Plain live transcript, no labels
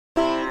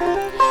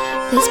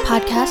This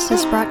podcast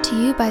is brought to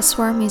you by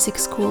Swar Music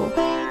School.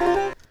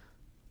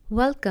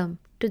 Welcome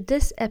to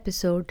this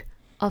episode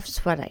of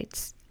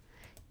Swarites.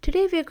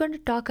 Today we are going to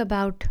talk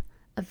about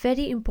a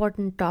very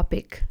important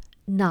topic,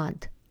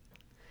 Naad.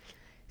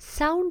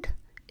 Sound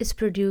is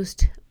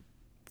produced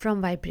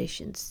from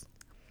vibrations.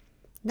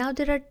 Now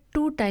there are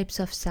two types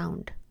of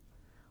sound.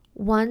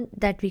 One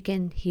that we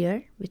can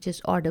hear, which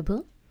is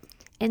audible,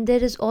 and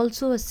there is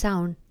also a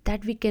sound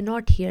that we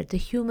cannot hear, the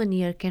human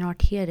ear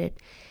cannot hear it,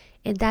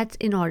 and that's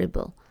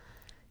inaudible.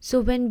 So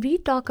when we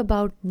talk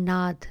about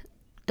Naad,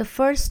 the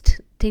first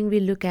thing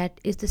we look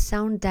at is the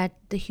sound that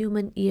the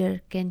human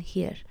ear can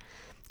hear.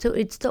 So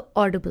it's the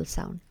audible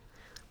sound.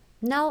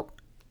 Now,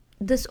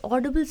 this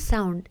audible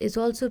sound is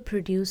also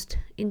produced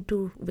in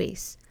two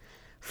ways.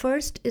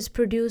 First is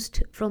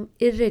produced from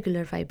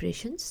irregular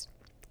vibrations,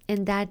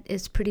 and that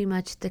is pretty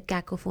much the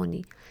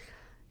cacophony.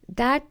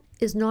 That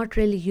is not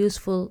really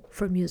useful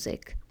for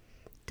music.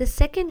 The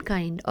second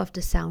kind of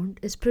the sound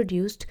is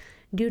produced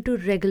due to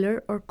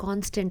regular or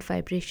constant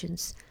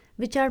vibrations,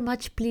 which are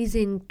much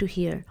pleasing to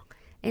hear.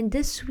 And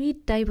this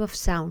sweet type of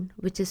sound,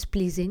 which is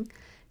pleasing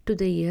to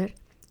the ear,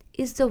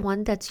 is the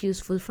one that's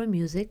useful for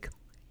music,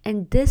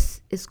 and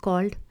this is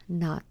called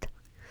Naad.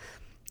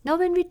 Now,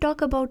 when we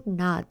talk about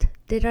Naad,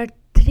 there are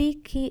three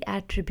key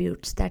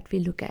attributes that we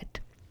look at.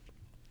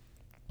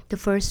 The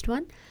first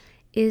one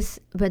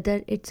is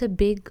whether it's a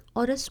big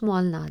or a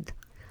small Naad.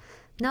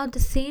 Now,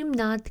 the same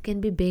Naad can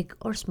be big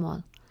or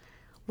small.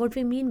 What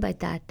we mean by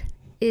that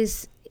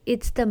is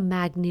it's the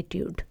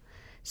magnitude.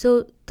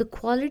 So the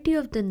quality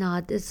of the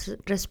Naad is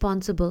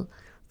responsible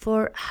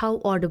for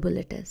how audible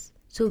it is.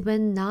 So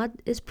when Naad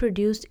is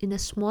produced in a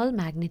small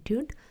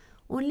magnitude,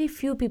 only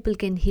few people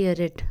can hear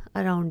it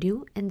around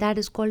you, and that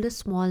is called a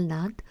small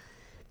Naad.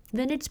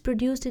 When it's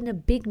produced in a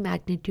big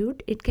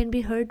magnitude, it can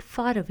be heard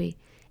far away,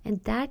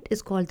 and that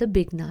is called the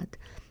big Naad.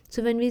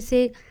 So when we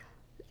say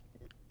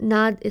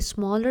Naad is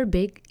small or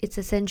big, it's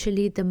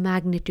essentially the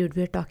magnitude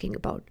we're talking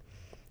about.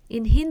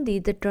 In Hindi,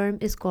 the term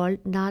is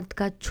called Naad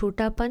ka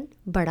chotapan,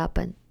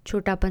 badapan.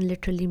 Chotapan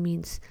literally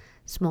means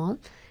small,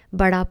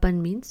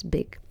 badapan means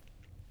big.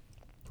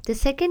 The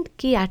second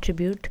key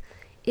attribute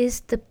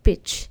is the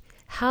pitch.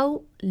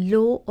 How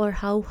low or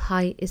how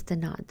high is the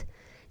Naad?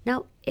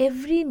 Now,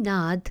 every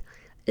Naad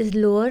is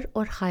lower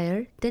or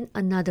higher than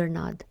another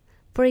Naad.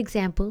 For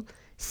example,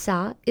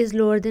 Sa is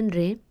lower than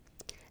Re.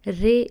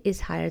 Re is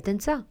higher than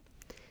Sa.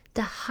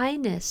 The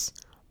highness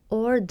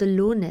or the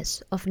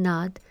lowness of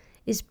Naad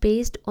is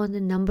based on the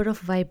number of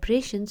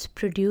vibrations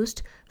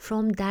produced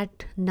from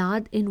that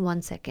Naad in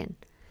 1 second.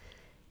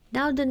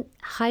 Now, the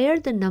higher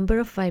the number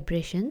of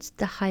vibrations,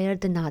 the higher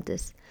the Naad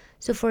is.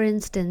 So, for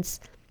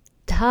instance,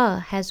 Dha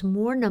has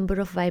more number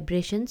of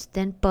vibrations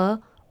than Pa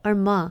or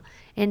Ma,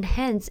 and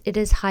hence it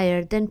is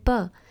higher than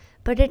Pa.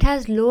 But it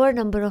has lower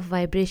number of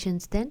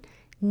vibrations than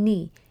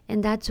Ni,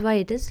 and that's why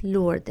it is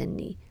lower than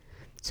Ni.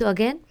 So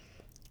again,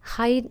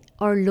 high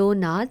or low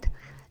Naad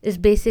is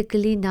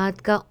basically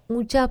Naad ka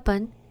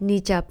unchapan,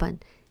 nichapan.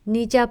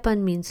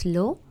 Nichapan means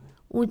low,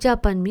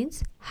 unchapan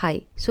means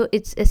high. So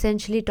it's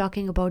essentially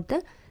talking about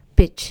the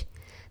pitch.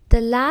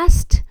 The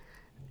last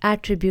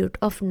attribute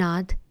of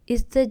Naad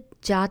is the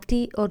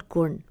jati or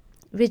gun,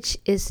 which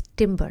is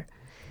timbre.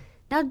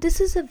 Now this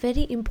is a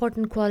very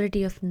important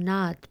quality of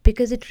Naad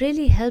because it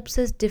really helps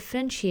us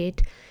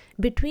differentiate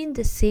between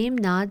the same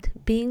Naad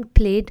being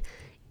played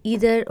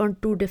either on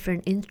two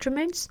different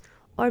instruments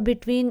or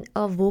between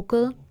a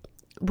vocal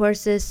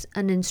versus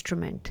an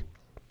instrument.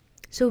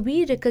 So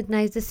we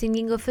recognize the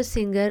singing of a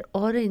singer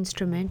or an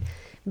instrument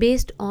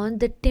based on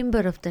the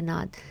timbre of the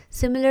Naad.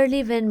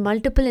 Similarly, when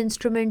multiple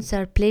instruments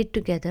are played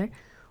together,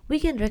 we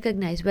can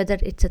recognize whether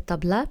it's a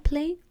tabla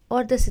playing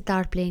or the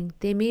sitar playing.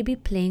 They may be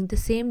playing the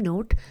same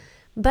note,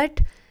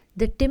 but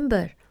the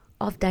timbre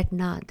of that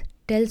Naad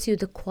tells you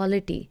the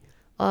quality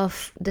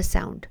of the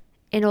sound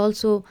and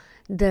also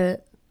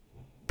the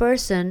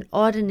person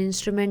or an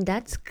instrument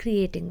that's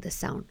creating the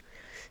sound.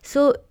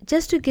 So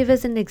just to give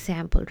us an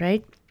example,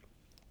 right?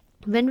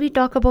 When we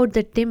talk about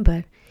the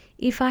timbre,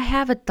 if I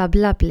have a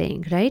tabla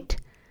playing, right?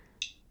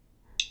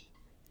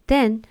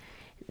 Then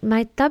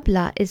my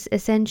tabla is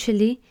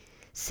essentially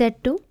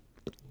set to,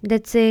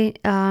 let's say,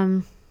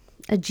 a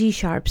G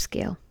sharp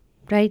scale,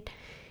 right?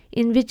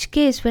 In which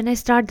case, when I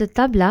start the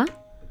tabla,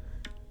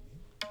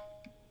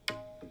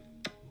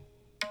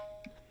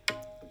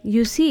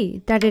 you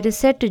see that it is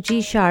set to G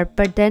sharp,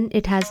 but then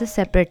it has a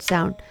separate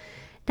sound.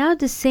 Now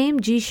the same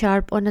G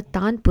sharp on a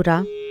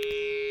tanpura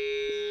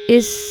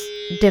is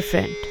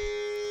different.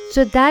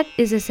 So that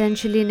is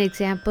essentially an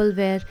example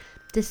where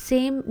the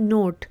same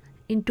note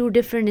in two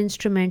different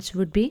instruments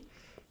would be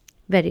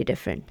very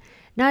different.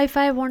 Now if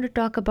I want to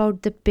talk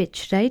about the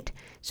pitch, right?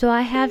 So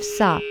I have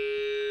Sa.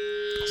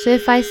 So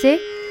if I say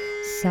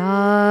Sa,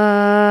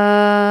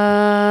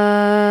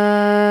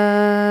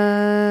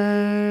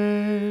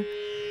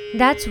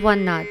 that's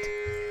one Naad.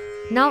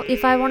 Now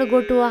if I want to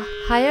go to a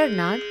higher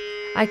Naad,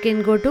 I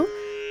can go to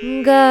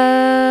Ga,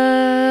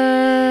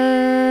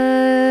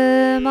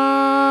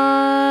 Ma.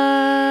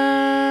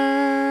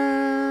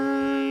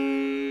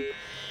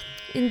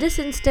 In this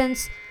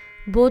instance,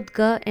 both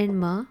ga and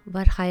ma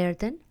were higher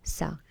than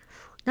sa.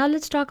 Now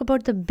let's talk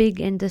about the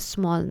big and the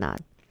small nad.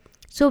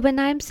 So when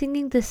I am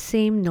singing the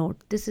same note,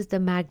 this is the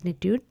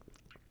magnitude.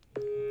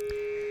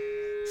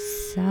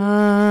 Sa.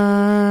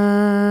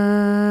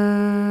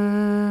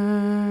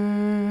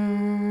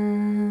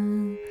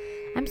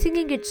 I'm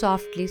singing it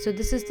softly, so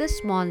this is the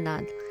small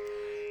nad.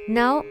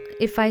 Now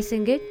if I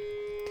sing it,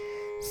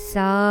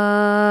 sa,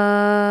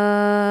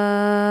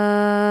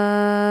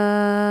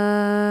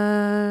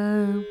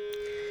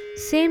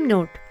 same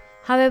note,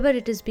 however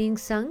it is being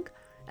sung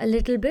a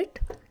little bit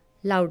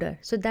louder,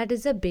 so that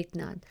is a big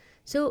nad.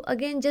 So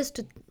again, just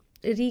to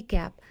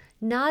recap,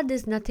 nad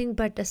is nothing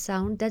but a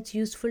sound that's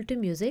useful to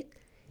music.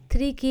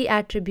 3 key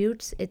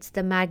attributes: it's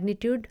the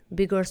magnitude,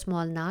 big or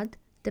small nad,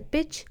 the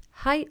pitch,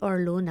 high or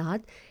low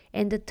nad,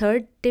 and the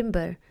third,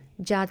 timbre,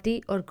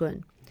 jati or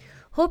gun.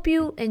 Hope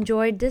you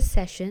enjoyed this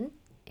session,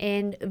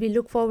 and we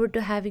look forward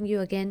to having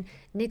you again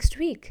next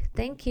week.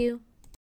 Thank you.